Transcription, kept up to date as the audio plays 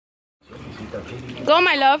Go,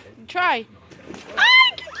 my love. Try.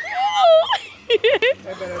 Ay, qué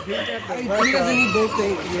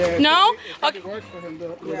cute. No? Okay.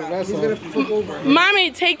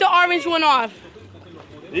 Mommy, take the orange one off.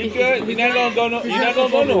 He's good. He's not gonna go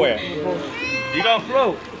nowhere. He's gonna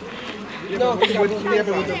float. No, with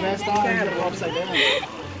the vest on, upside down.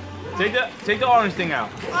 Take the orange thing out.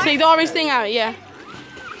 Take the orange thing out, yeah.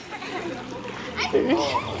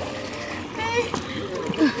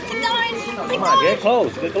 Come on, get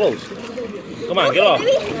close. Get close. Come on, get off.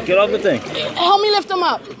 Get off the thing. Help me lift them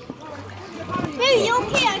up. Hey, you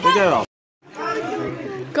okay? Take that off.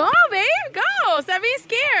 Go, babe. Go. Stop being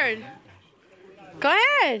scared. Go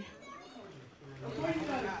ahead.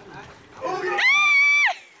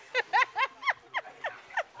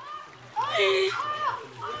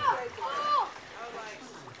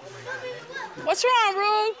 What's wrong,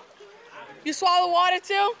 Rube? You swallow water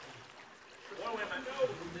too?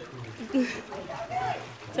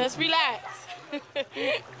 Just relax.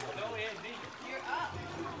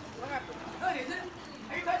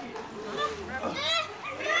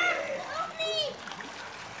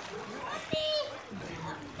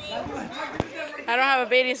 I don't have a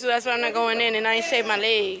bathing suit, that's why I'm not going in, and I ain't shaved my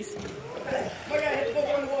legs.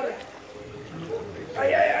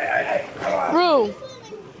 Rue.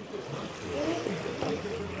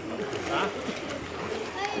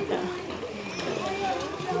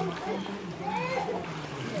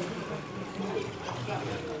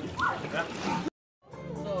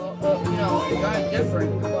 So, you know, the guy's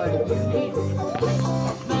different, but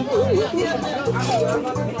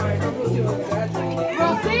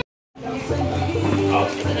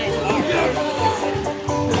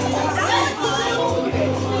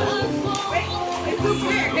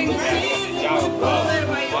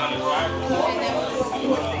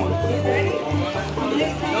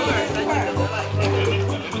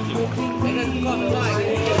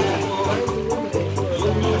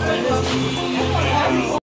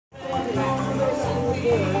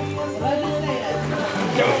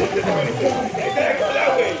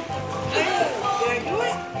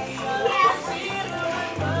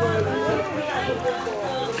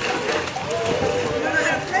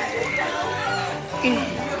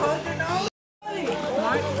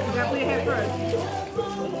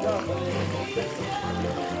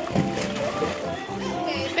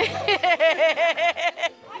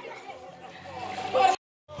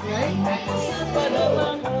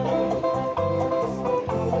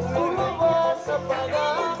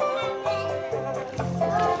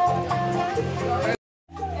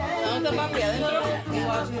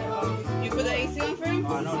You put the AC on for him?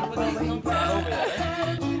 Oh, no, put the AC on for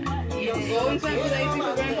him. You go inside with the AC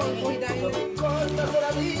for Grandpa before he dies.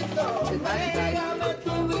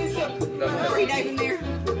 Before he dies in there.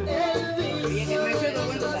 Make sure the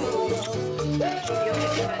window's out.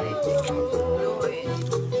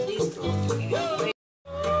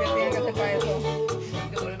 Tiene que hacer para eso.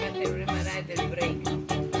 Que vuelve a hacer reparar el break.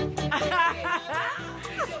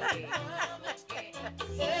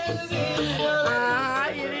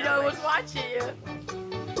 You didn't know I was watching you.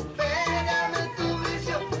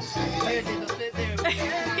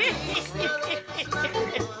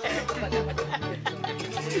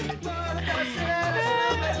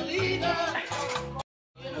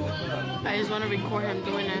 I just want to record him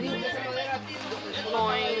doing that.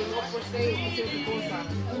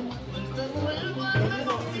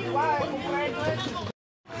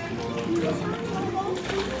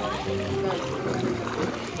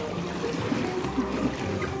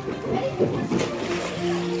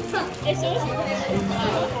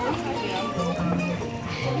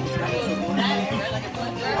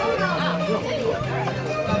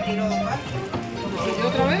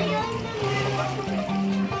 ¿Otra vez?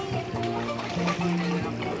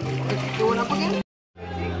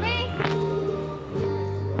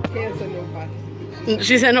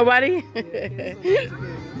 She said nobody? Yeah,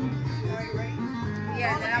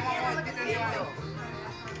 then I want to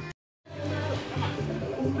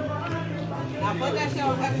now put that shit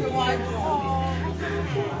on extra wide.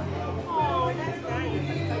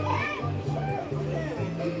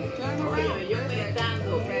 Turn around. Yo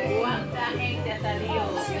pensando, ¿cuánta gente ha salido?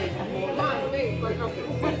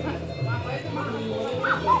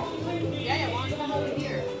 Yeah, why don't you come over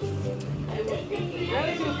here?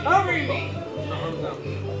 Over me.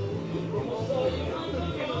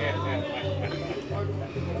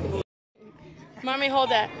 Mommy, hold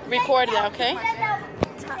that. Record that, okay?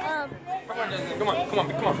 Come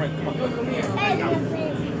on, Frank. Come on.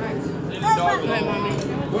 Go ahead, Mommy.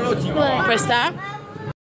 Press stop.